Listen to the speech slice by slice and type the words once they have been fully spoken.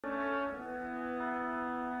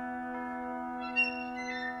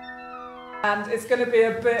And it's going to be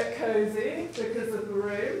a bit cozy because of the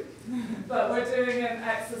room, but we're doing an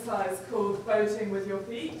exercise called voting with your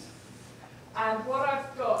feet. And what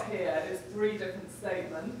I've got here is 3 different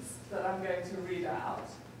statements that I'm going to read out.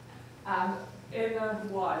 And in a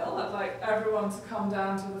while, I'd like everyone to come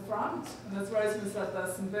down to the front. And as Rosemary said,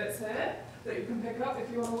 there's some bits here that you can pick up if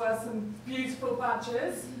you want to wear some beautiful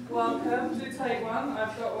badges. Welcome, do take one.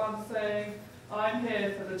 I've got one saying, I'm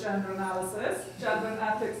here for the gender analysis. Gender and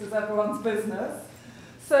ethics is everyone's business.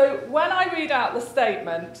 So when I read out the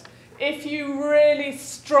statement, if you really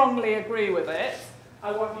strongly agree with it,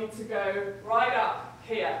 I want you to go right up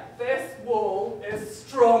here. This wall is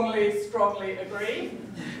strongly, strongly agree.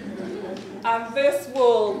 And this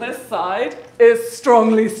wall, this side, is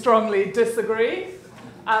strongly, strongly disagree.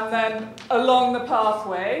 And then along the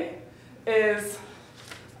pathway is,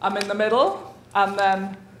 I'm in the middle, and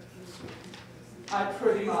then I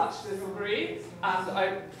pretty much disagree, and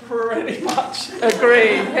I pretty much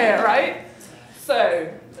agree here, right? So,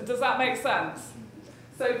 does that make sense?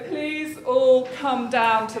 So please all come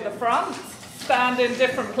down to the front, stand in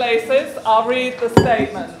different places. I'll read the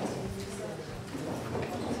statement.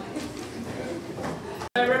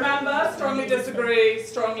 So remember, strongly disagree,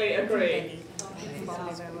 strongly agree.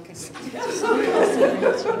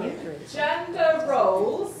 Gender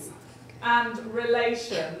roles and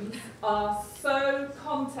relations are so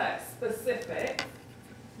context-specific,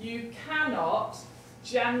 you cannot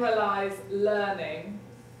generalize learning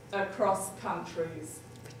across countries.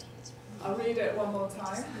 I'll read it one more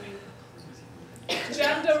time.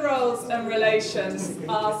 Gender roles and relations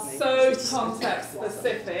are so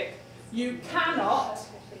context-specific, you cannot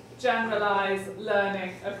generalize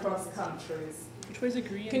learning across countries.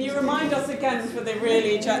 Can you remind us again for the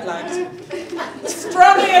really jet lagged?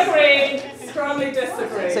 Strongly agree, strongly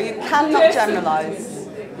disagree. So you cannot generalise.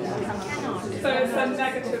 So it's a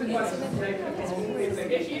negative question.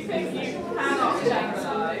 If you think you cannot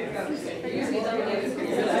generalise,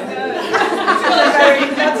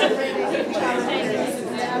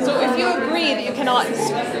 so if you agree that you cannot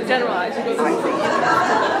generalise,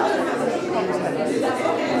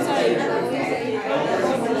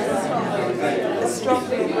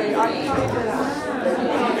 strongly agree. I can't do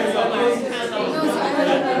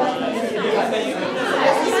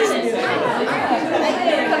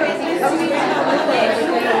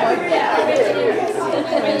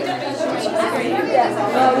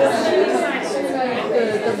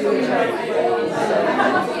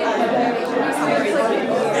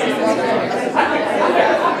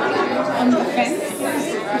on the fence.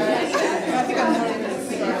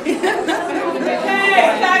 Okay,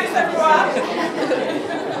 thanks everyone.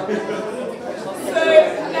 So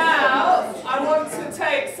now I want to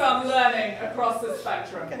take some learning across the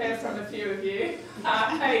spectrum. Hear from a few of you.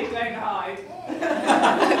 Hey, don't hide.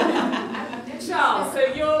 Charles, so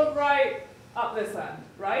you're right up this end,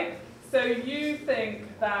 right? So you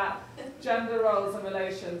think that gender roles and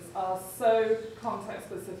relations are so context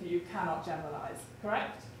specific you cannot generalize,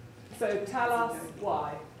 correct? So tell us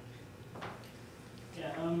why.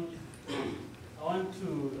 Yeah, I want to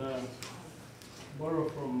borrow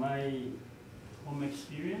from my home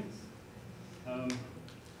experience.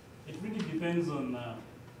 It really depends on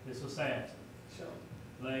the society. Sure.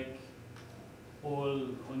 Like all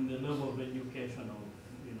on the level of education of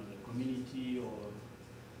the community or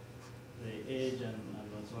the age and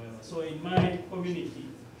whatsoever. So in my community,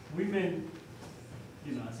 women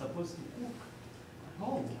are supposed to cook at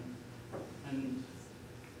home, and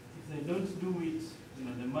if they don't do it,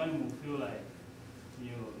 the man will feel like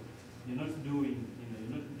you're not doing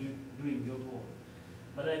doing your role.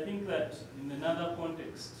 But I think that in another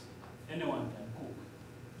context, anyone can cook.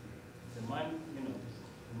 The man,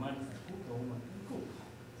 the man can cook, a woman can cook.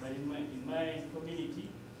 But in my community,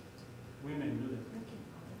 women do the cooking.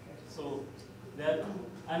 So there are two,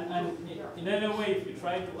 and in any way, if you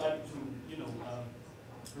try to add to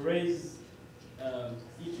raise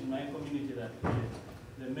it in my community that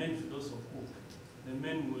the men should also cook, the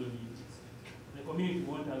men will the community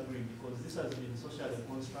won't agree, because this has been socially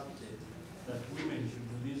constructed that women should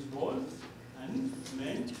do these roles and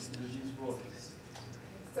men should do these roles.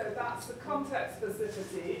 So that's the context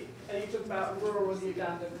specificity. Are you talking about rural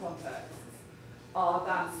Ugandan contexts? Are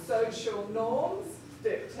that social norms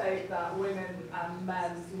dictate that women and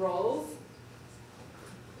men's roles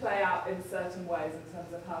play out in certain ways in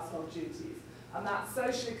terms of household duties? And that's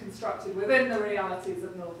socially constructed within the realities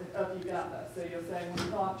of Uganda. So you're saying we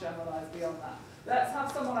can't generalise beyond that. Let's have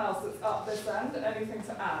someone else that's up this end. Anything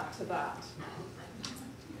to add to that?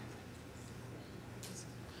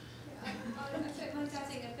 I don't mind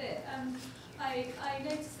adding a bit. I I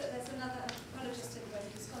noticed that there's another anthropologist in the room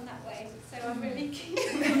who's gone that way, so I'm really keen.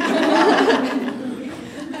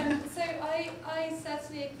 So I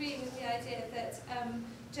certainly agree with the idea that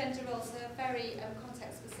gender roles are very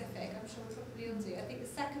context specific. I'm sure we probably all do. I think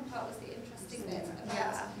the second part was the interesting bit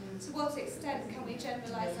about to what extent can we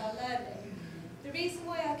generalise our learning. The reason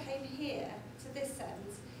why I came here to this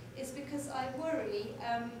end is because I worry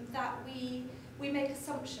that we make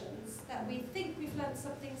assumptions, that we think we've learned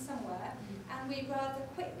something somewhere, and we rather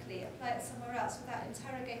quickly apply it somewhere else without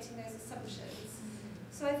interrogating those assumptions.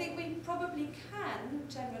 So I think we probably can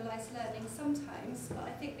generalise learning sometimes, but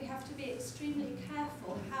I think we have to be extremely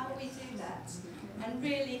careful how we do that, and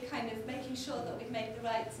really kind of making sure that we make the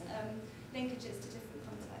right linkages to different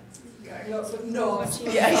contexts. Getting lots of nods.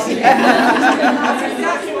 Yes. That's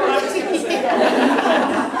exactly what I was going to say.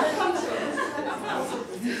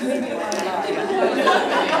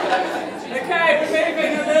 Okay, we're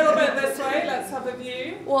moving a little bit this way. Let's have a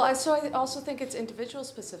view. Well, I also think it's individual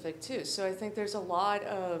specific too. So I think there's a lot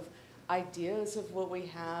of ideas of what we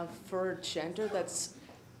have for gender that's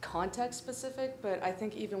context specific, but I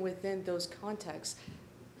think even within those contexts,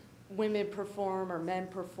 women perform or men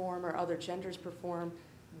perform or other genders perform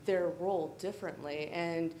their role differently.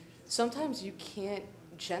 And sometimes you can't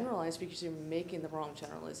generalize because you're making the wrong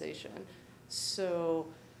generalization. So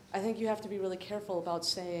I think you have to be really careful about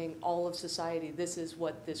saying all of society, this is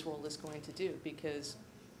what this role is going to do, because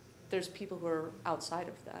there's people who are outside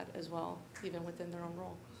of that as well, even within their own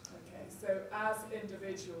role. Okay, so as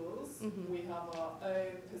individuals, we have our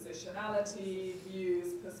own positionality,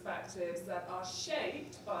 views, perspectives that are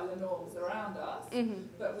shaped by the norms around us,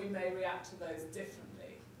 but we may react to those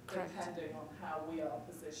differently, depending on how we are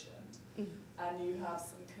positioned. And you have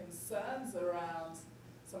some concerns around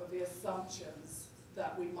some of the assumptions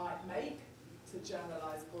that we might make to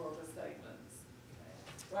generalize broader statements.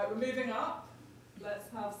 Right, we're moving up. Let's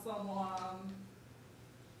have someone.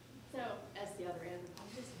 So, as the other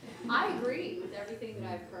anthropologist, I agree with everything that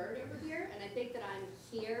I've heard over here, and I think that I'm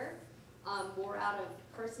here more out of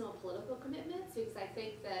personal political commitments, because I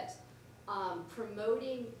think that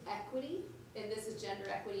promoting equity, and this is gender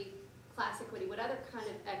equity, class equity, whatever kind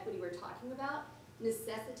of equity we're talking about,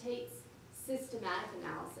 necessitates systematic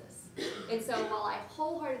analysis. And so while I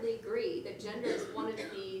wholeheartedly agree that gender is one of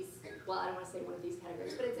these, well, I don't want to say one of these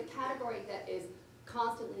categories, but it's a category that is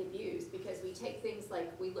constantly abused, because we take things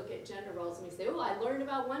like, we look at gender roles and we say, oh, I learned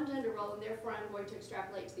about one gender role and therefore I'm going to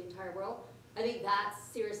extrapolate to the entire world. I think that's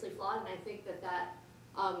seriously flawed, and I think that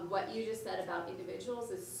what you just said about individuals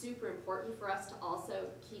is super important for us to also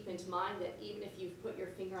keep into mind, that even if you've put your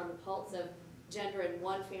finger on the pulse of gender in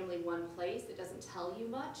one family, one place, it doesn't tell you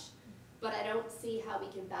much. But I don't see how we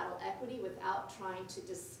can battle equity without trying to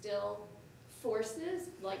distill forces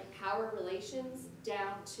like power relations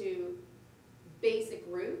down to basic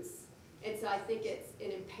roots. And so I think it's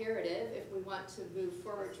an imperative, if we want to move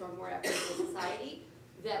forward to a more equitable society,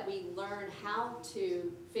 that we learn how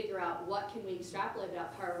to figure out what can we extrapolate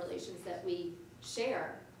about power relations that we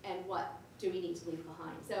share, and what do we need to leave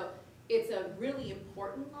behind. So it's a really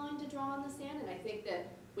important line to draw in the sand, and I think that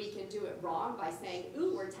we can do it wrong by saying,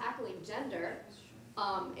 ooh, we're tackling gender,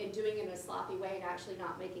 and doing it in a sloppy way and actually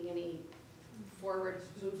not making any forward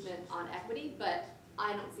movement on equity. But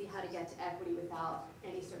I don't see how to get to equity without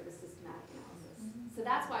any sort of a systematic analysis. So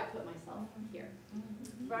that's why I put myself here.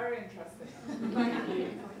 Very interesting. Thank you.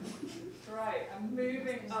 Right, I'm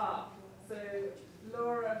moving up. So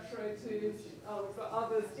Laura, Trotus, oh, we've got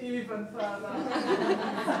others even further.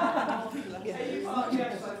 Are you part?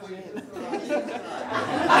 Yes, I do. Just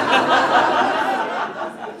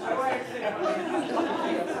all right. I won't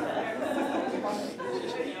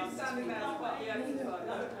say Are you standing there as part of the exercise?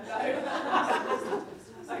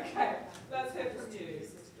 No. Okay, let's hear from you.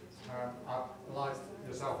 Like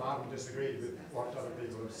yourself, I haven't disagreed with what other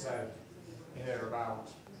people have said here about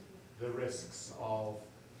the risks of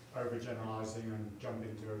overgeneralizing and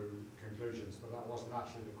jumping to conclusions, but that wasn't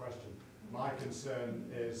actually the question. My concern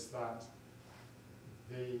is that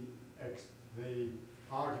the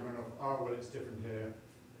argument of, oh, well, it's different here,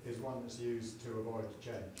 is one that's used to avoid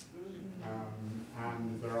change.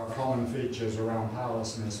 And there are common features around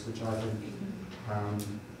powerlessness, which I think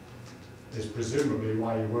is presumably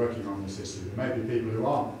why you're working on this issue. There may be people who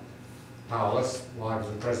aren't powerless, wives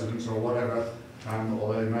of presidents or whatever,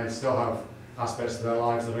 or they may still have aspects of their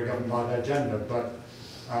lives that are governed by their gender, but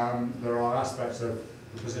there are aspects of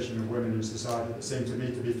the position of women in society that seem to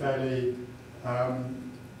me to be fairly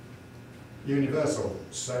universal,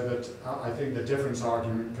 so that I think the difference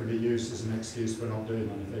argument can be used as an excuse for not doing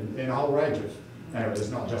anything in a whole range of areas,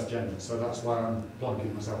 not just gender. So that's why I'm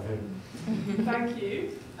plonking myself in. Thank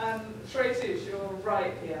you. And Shreytush, you're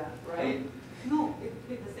right here, right? No,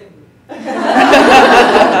 it's the same.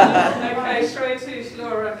 Okay, Shreytush,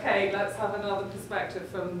 Laura, Kate, let's have another perspective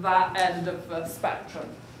from that end of the spectrum.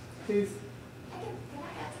 Who's? Can I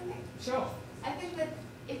add something? Sure. I think that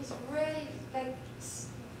it's really like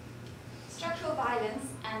structural violence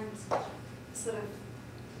and sort of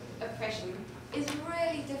oppression is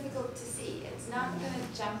really difficult to see. It's not going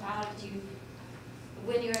to jump out at you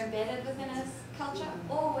when you're embedded within a culture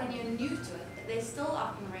or when you're new to it. They're still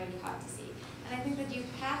often really hard to see. And I think that you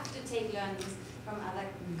have to take learnings from other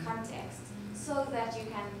contexts so that you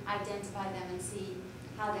can identify them and see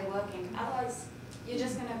how they're working. Otherwise, you're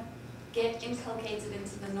just going to get inculcated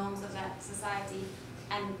into the norms of that society,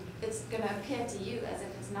 and it's going to appear to you as if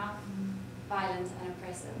it's not violent and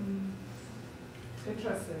oppressive.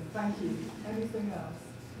 Interesting, thank you. Anything else?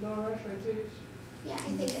 Laura, Shreytush? Yeah, I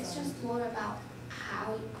think it's just more about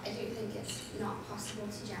how, I don't think it's not possible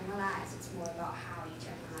to generalize, it's more about how you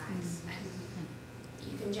generalize.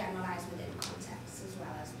 And you can generalize within contexts as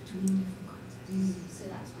well as between different contexts. So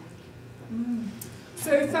that's my view.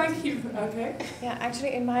 So thank you, okay. Yeah,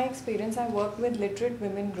 actually in my experience I worked with literate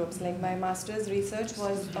women groups. Like my master's research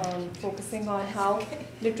was focusing on how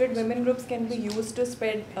literate women groups can be used to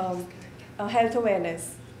spread health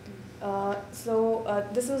awareness.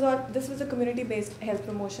 This was a community-based health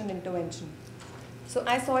promotion intervention. So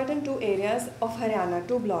I saw it in two areas of Haryana,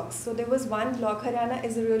 two blocks. So there was one block. Haryana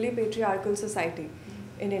is a really patriarchal society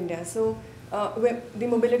in India. So the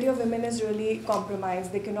mobility of women is really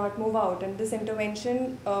compromised. They cannot move out, and this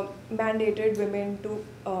intervention mandated women to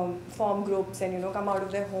form groups and come out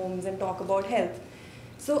of their homes and talk about health.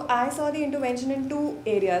 So I saw the intervention in two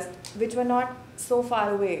areas which were not so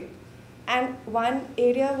far away. And one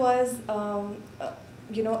area was,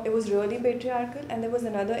 it was really patriarchal, and there was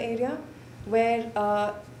another area where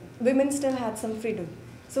women still had some freedom.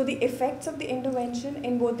 So the effects of the intervention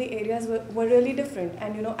in both the areas were really different.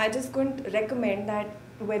 And I just couldn't recommend that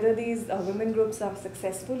whether these women groups are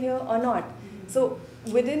successful here or not. So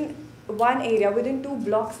within one area, within two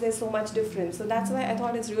blocks, there's so much difference. So that's why I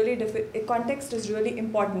thought it's really context is really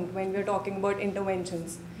important when we're talking about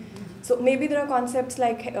interventions. So maybe there are concepts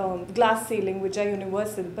like glass ceiling, which are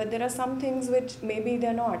universal, but there are some things which maybe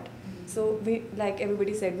they're not. So we, like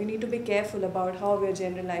everybody said, we need to be careful about how we're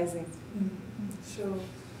generalizing. Sure.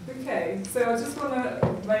 Okay, so I just want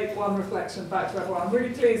to make one reflection back to everyone. I'm really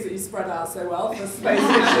pleased that you spread out so well for space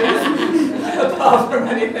issues, apart from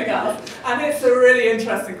anything else. And it's a really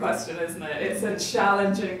interesting question, isn't it? It's a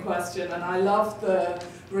challenging question, and I love the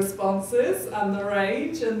responses and the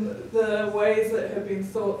range and the ways that have been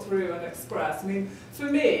thought through and expressed. I mean, for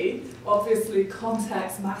me, obviously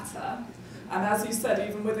context matter. And as you said,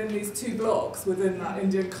 even within these two blocks, within that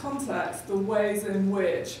Indian context, the ways in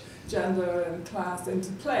which gender and class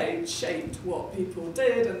interplayed shaped what people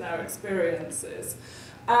did and their experiences.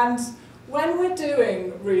 And when we're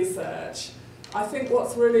doing research, I think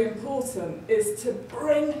what's really important is to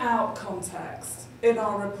bring out context in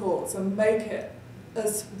our reports and make it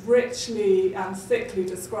as richly and thickly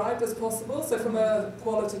described as possible. So from a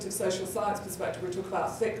qualitative social science perspective, we talk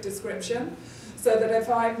about thick description, so that if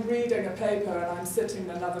I'm reading a paper and I'm sitting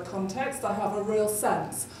in another context, I have a real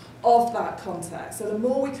sense of that context. So the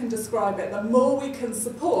more we can describe it, the more we can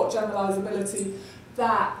support generalizability,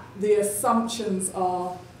 that the assumptions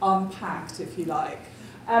are unpacked, if you like.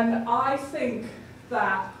 And I think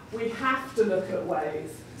that we have to look at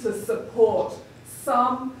ways to support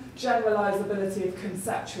some generalizability of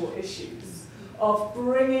conceptual issues, of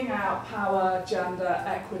bringing out power, gender,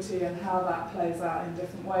 equity, and how that plays out in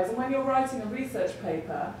different ways. And when you're writing a research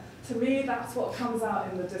paper, to me, that's what comes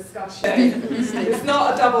out in the discussion. It's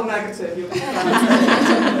not a double negative. You'll be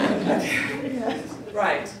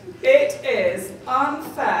right. It is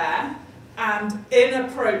unfair and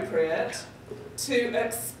inappropriate to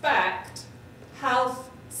expect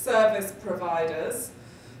health service providers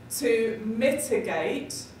to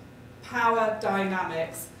mitigate power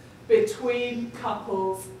dynamics between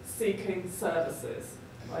couples seeking services.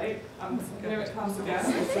 Right? Here it comes again.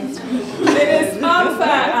 It is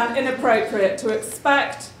unfair and inappropriate to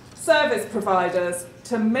expect service providers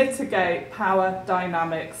to mitigate power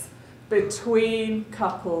dynamics between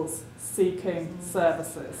couples seeking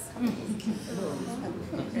services.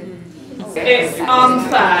 It's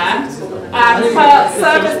unfair, and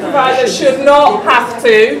service providers should not have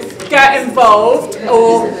to get involved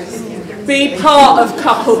or be part of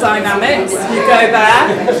couple dynamics. You go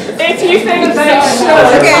there. If you think they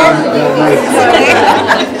should,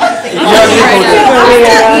 It's a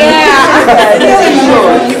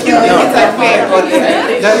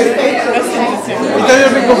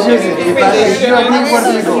little bit confusing. If you agree, where do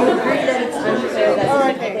we go?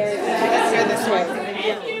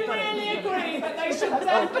 If you really agree that they should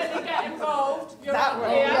definitely get involved, you're up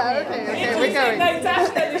here. Okay, If we're you going. think they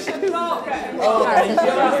definitely should not get involved,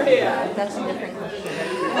 you're up here. That's a different question.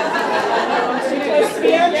 Because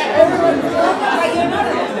here, everyone's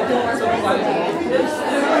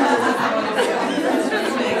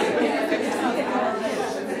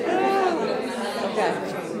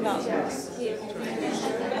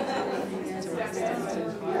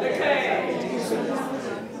Okay.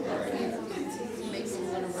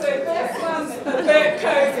 So this one's a bit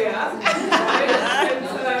cozier, right, in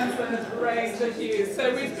terms of range of use. So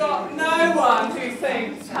we've got no one who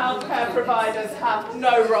thinks healthcare providers have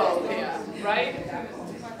no role here, right?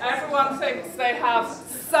 Everyone thinks they have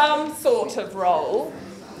some sort of role,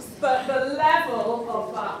 but the level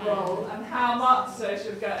of that role and how much they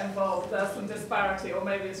should get involved, there's some disparity, or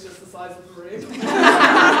maybe it's just the size of the room.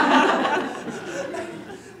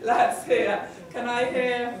 Let's hear. Can I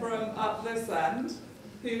hear from up this end?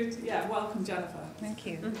 Welcome, Jennifer. Thank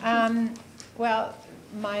you. Well,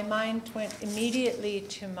 my mind went immediately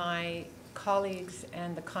to my colleagues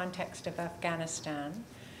and the context of Afghanistan,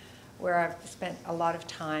 where I've spent a lot of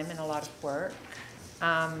time and a lot of work.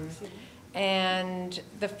 And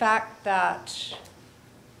the fact that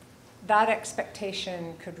that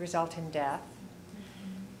expectation could result in death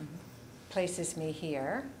places me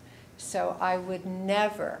here. So I would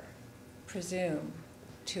never presume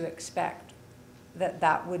to expect that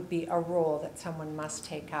that would be a role that someone must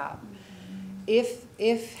take up. If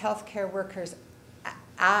healthcare workers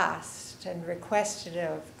asked and requested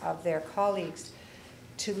of their colleagues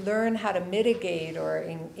to learn how to mitigate or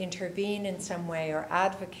intervene in some way or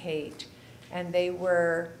advocate, and they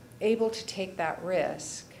were able to take that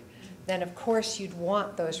risk, then of course you'd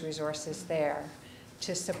want those resources there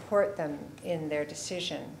to support them in their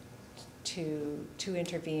decision to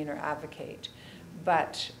intervene or advocate.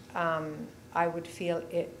 But I would feel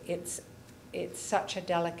it's such a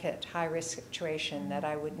delicate, high-risk situation that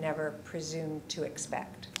I would never presume to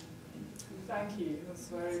expect. Thank you. That's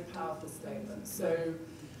a very powerful statement. So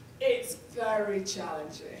it's very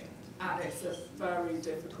challenging and it's a very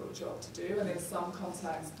difficult job to do, and in some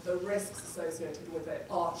contexts the risks associated with it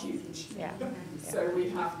are huge. Yeah. So we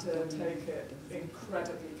have to take it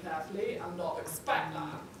incredibly carefully and not expect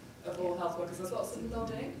that of all health workers. There's lots of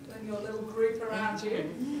nodding in your little group around you.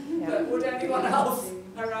 Yeah. But would anyone else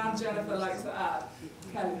around Jennifer like to add?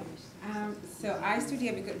 Kelly? So I stood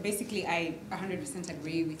here because basically I 100%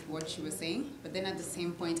 agree with what she was saying, but then at the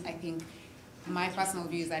same point I think my personal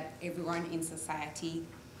view is that everyone in society,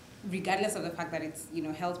 regardless of the fact that it's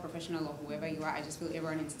health professional or whoever you are, I just feel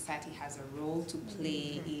everyone in society has a role to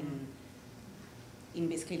play in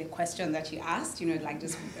basically the question that you asked, like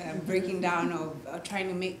just breaking down of trying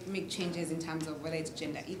to make changes in terms of whether it's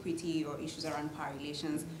gender equity or issues around power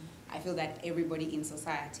relations. I feel that everybody in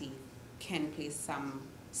society can play some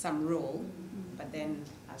role, but then,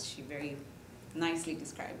 as she very nicely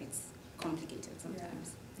described, it's complicated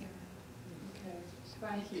sometimes. Yeah. Okay,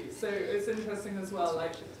 thank you. So it's interesting as well,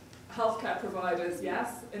 like healthcare providers,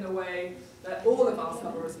 yes, in a way that all of us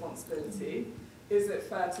have a responsibility. Is it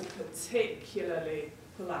fair to particularly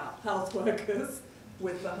pull out health workers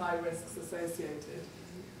with the high risks associated?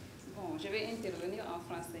 Bon, je vais intervenir en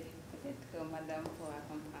français. Peut-être que madame pourra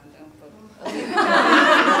comprendre un peu.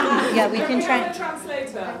 Yeah, we can try. A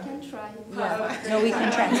translator. I can try. No, we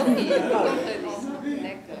can translate.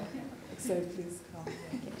 D'accord. So please come.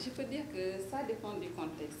 Je peux dire que ça dépend du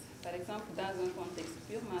contexte. Par exemple, dans un contexte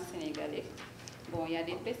purement sénégalais, bon, il y a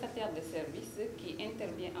des prestataires de services qui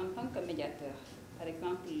interviennent en tant que médiateurs. Par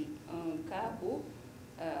exemple, un cas où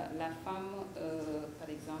la femme, par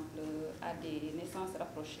exemple, a des naissances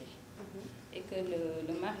rapprochées et que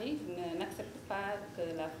le mari n'accepte pas que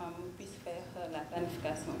la femme puisse faire la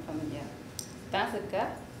planification familiale. Dans ce cas,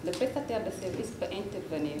 le prestataire de service peut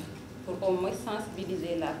intervenir pour au moins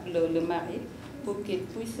sensibiliser le mari pour qu'il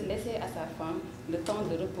puisse laisser à sa femme le temps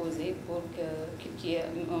de reposer pour qu'il y ait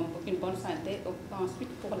une bonne santé,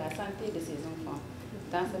 ensuite pour la santé de ses enfants.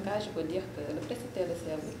 Dans ce cas, je peux dire que le prestataire de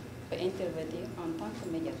service peut intervenir en tant que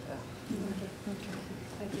médiateur.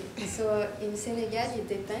 Okay. So in Senegal, it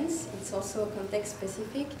depends. It's also context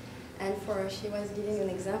specific. And she was giving an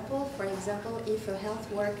example. For example, if a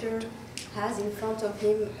health worker has in front of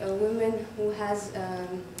him a woman who has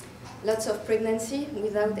lots of pregnancy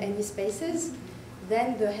without any spaces,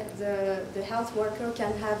 then the health worker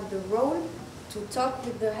can have the role to talk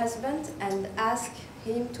with the husband and ask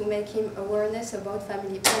him to make him awareness about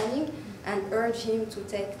family planning and urge him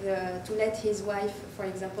to let his wife, for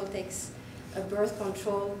example, takes a birth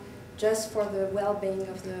control just for the well-being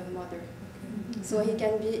of the mother. So he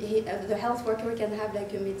can be, the health worker can have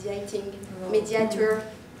like a mediator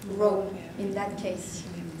role in that case.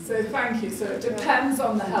 So thank you. So it depends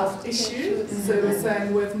on the health issue. So we're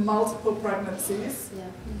saying with multiple pregnancies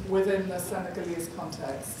within the Senegalese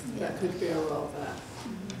context, there could be a role there.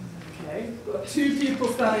 Okay, we've got two people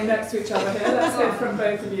standing next to each other here. Let's hear from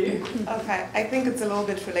both of you. Okay, I think it's a little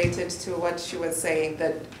bit related to what she was saying,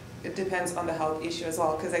 that it depends on the health issue as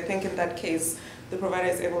well, because I think in that case, the provider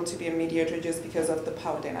is able to be a mediator just because of the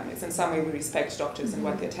power dynamics. In some way, we respect doctors and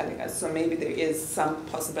what they're telling us, so maybe there is some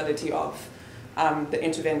possibility of the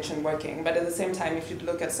intervention working. But at the same time, if you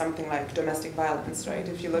look at something like domestic violence, right?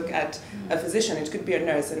 If you look at a physician, it could be a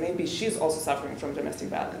nurse, and maybe she's also suffering from domestic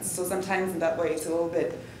violence. So sometimes in that way, it's a little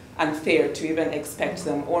bit unfair to even expect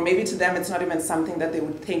them, or maybe to them it's not even something that they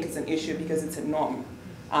would think is an issue because it's a norm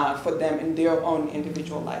for them in their own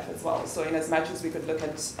individual life as well. So in as much as we could look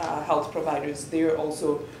at health providers, they're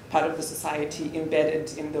also part of the society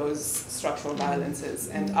embedded in those structural violences,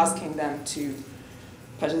 and asking them to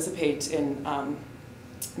participate in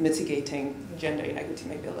mitigating gender inequity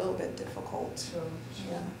may be a little bit difficult.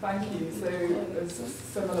 Sure. Thank you. So there's a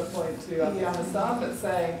similar point to Afghanistan, but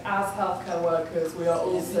saying as healthcare workers, we are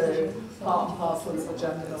also part and parcel of the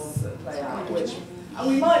gender norms that play out, and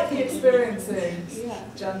we might be experiencing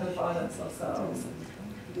gender violence ourselves.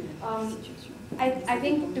 I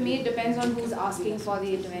think to me it depends on who's asking for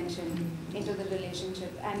the intervention into the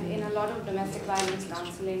relationship. And in a lot of domestic violence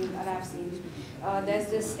counseling that I've seen, there's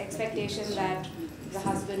this expectation that the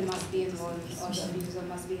husband must be involved or the abuser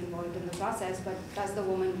must be involved in the process, but does the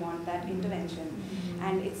woman want that intervention?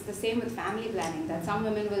 And it's the same with family planning, that some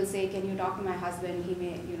women will say, can you talk to my husband? He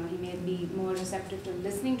may be more receptive to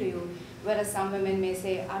listening to you, whereas some women may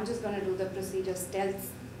say, I'm just going to do the procedure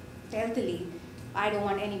stealthily. I don't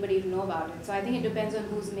want anybody to know about it. So I think it depends on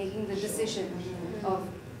who's making the decision of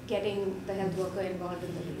getting the health worker involved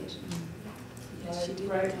in the relationship.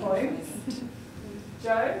 Great point.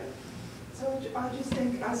 Joe? So I just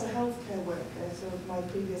think as a healthcare worker, so my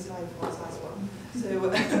previous life was as one, so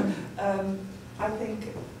I think,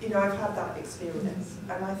 I've had that experience,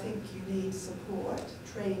 and I think you need support,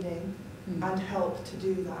 training, and help to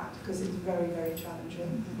do that, because it's very, very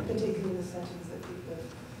challenging, particularly in the settings that people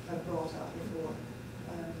have brought up before.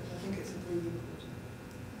 I think it's really important.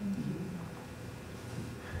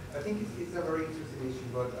 I think it's a very interesting issue,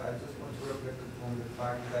 but I just want to reflect on the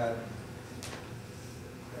fact that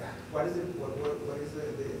what is the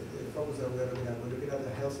focus that we're looking at? We're looking at the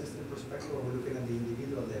health system perspective, or we're looking at the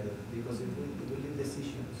individual level? Because if we leave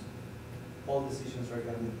decisions, all decisions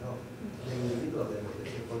regarding health, at the individual level,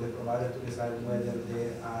 for the provider to decide whether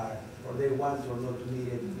they are, or they want or not to meet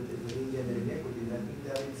it within gender inequity, I think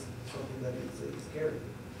that is something that is scary.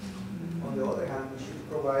 On the other hand, we should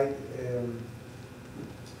provide, on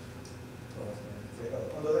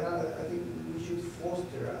the other hand, I think we should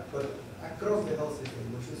foster, but across the health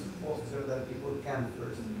system, we should foster that people can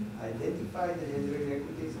first identify the gender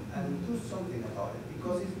inequities and do something about it.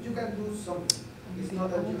 Because if you can do something, it's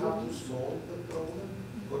not that you have to solve the problem,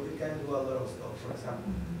 but you can do a lot of stuff. For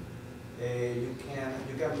example, you can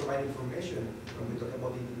provide information when we talk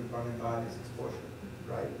about intimate violence exposure,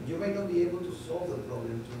 right? You may not be able to solve the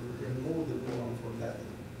problem to remove the woman from that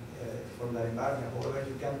environment. However,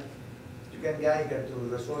 you can guide her to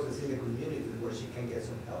resources in the community where she can get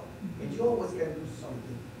some help. And you always can do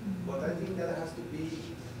something. But I think that has to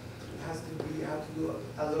do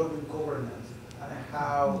a lot with governance and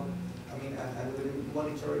how, and with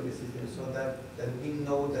monitoring the system so that we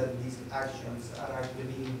know that these actions are actually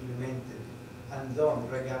being implemented and done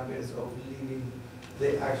regardless of leaving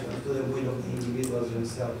the actions to the will of the individuals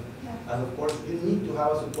themselves. And of course, you need to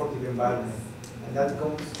have a supportive environment, and that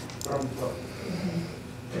comes from Prof.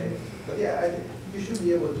 But yeah, I think you should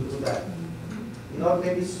be able to do that. Not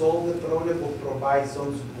maybe solve the problem, but provide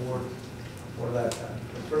some support for that.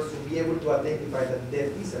 First, to be able to identify that there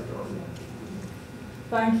is a problem.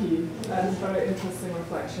 Thank you. That is a very interesting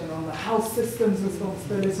reflection on the health system's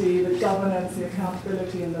responsibility, the governance, the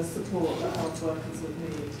accountability, and the support that health workers would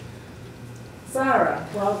need. Sarah,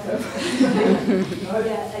 welcome.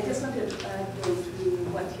 Yeah, I just wanted to add to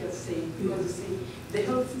what you're saying, because you see, the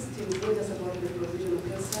health system is not just about the provision of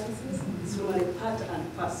health services, it's really part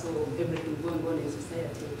and parcel of everything going on in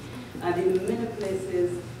society. And in many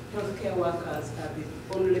places, healthcare workers are the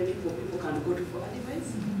only people can go to for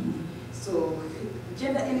advice. So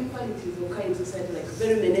gender inequality is occurring in society like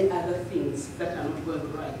very many other things that are not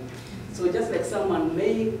going right. So just like someone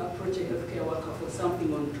may approach a healthcare worker for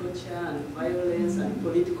something on torture and violence and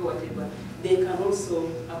political whatever, they can also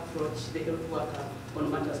approach the health worker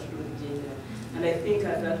on matters to do with gender. And I think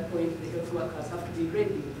at that point, the health workers have to be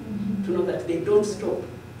ready to know that they don't stop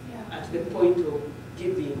at the point of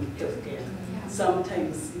giving healthcare.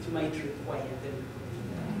 Sometimes it might require them.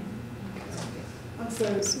 So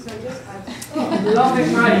just add. Love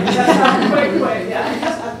it, right? Just quick, yeah.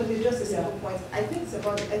 Just actually just a simple point. I think it's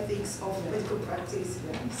about the ethics of medical practice.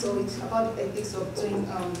 So it's about the ethics of doing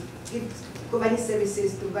providing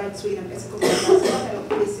services to provide training and ethical practice. What kind of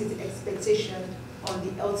places the expectation on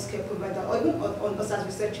the healthcare provider or even on us as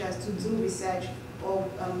researchers to do research or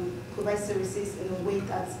provide services in a way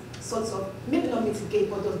that sort of maybe not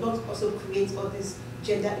mitigate but does not also create all these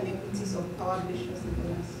gender inequities of power relations in the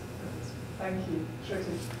US. Thank you.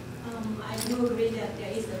 Shruti. I do agree that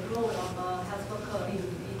there is a role of a health worker in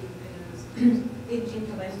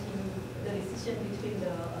interventing the decision between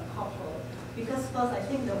the couple. Because first, I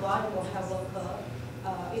think the value of health worker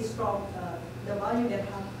is strong. The value that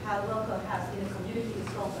health worker has in the community is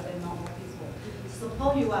stronger than normal people.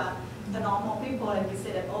 Suppose you are a normal people and you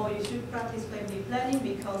say that, oh, you should practice family planning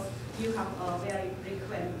because you have a very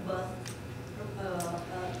frequent birth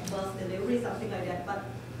delivery, something like that. But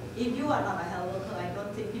if you are not a health worker, I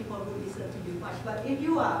don't think people would listen to you much. But if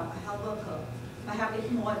you are a health worker, perhaps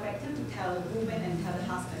it's more effective to tell the woman and tell the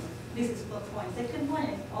husband. This is first point. Second point,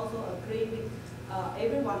 I also agree with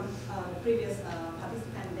everyone, the previous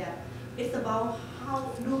participant, that it's about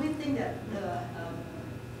how do we think that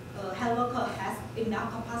the health worker has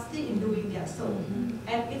enough capacity in doing their so.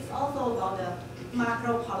 And it's also about the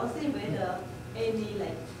macro policy, whether any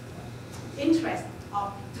interest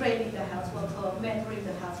of training the health worker, mentoring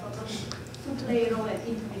the health worker to play a role and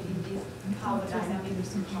intervene in this power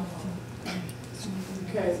dynamics.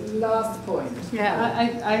 Okay, last point.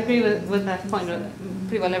 Yeah, I agree with that point,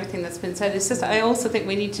 pretty well everything that's been said. It's just, I also think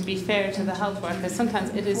we need to be fair to the health workers. Sometimes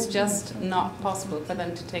it is just not possible for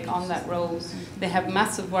them to take on that role. They have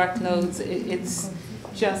massive workloads. It's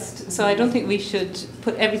just, so I don't think we should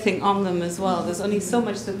put everything on them as well. There's only so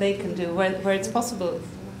much that they can do where it's possible.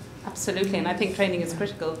 Absolutely, and I think training is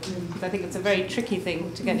critical. I think it's a very tricky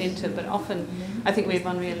thing to get into, but often I think we have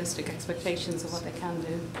unrealistic expectations of what they can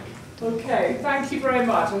do. Okay, thank you very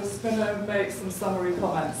much. I'm just going to make some summary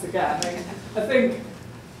comments again. I think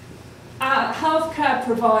healthcare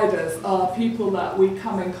providers are people that we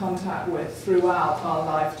come in contact with throughout our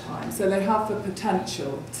lifetime, so they have the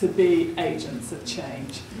potential to be agents of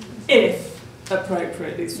change if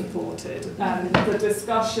appropriately supported. And the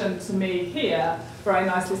discussion to me here very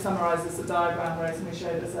nicely summarises the diagram Rosemary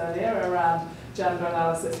showed us earlier around gender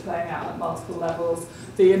analysis playing out at multiple levels.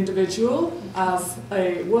 The individual as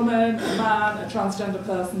a woman, a man, a transgender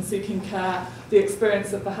person seeking care, the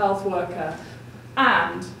experience of the health worker,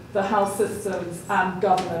 and the health systems and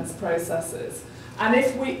governance processes. And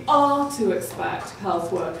if we are to expect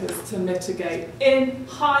health workers to mitigate in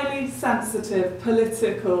highly sensitive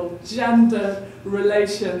political, gender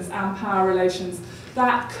relations and power relations,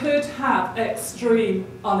 that could have extreme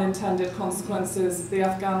unintended consequences. The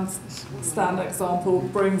Afghanistan example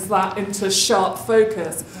brings that into sharp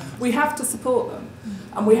focus. We have to support them,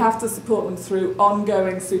 and we have to support them through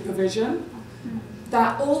ongoing supervision.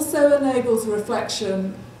 That also enables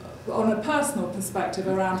reflection on a personal perspective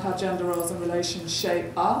around how gender roles and relations shape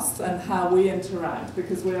us and how we interact,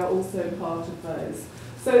 because we are also part of those.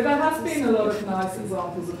 So there has been a lot of nice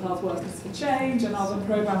examples of health workers for change and other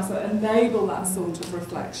programs that enable that sort of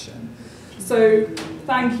reflection. So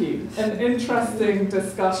thank you. An interesting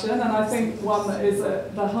discussion, and I think one that is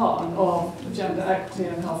at the heart of gender equity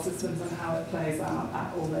and health systems and how it plays out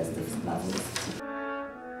at all those different levels.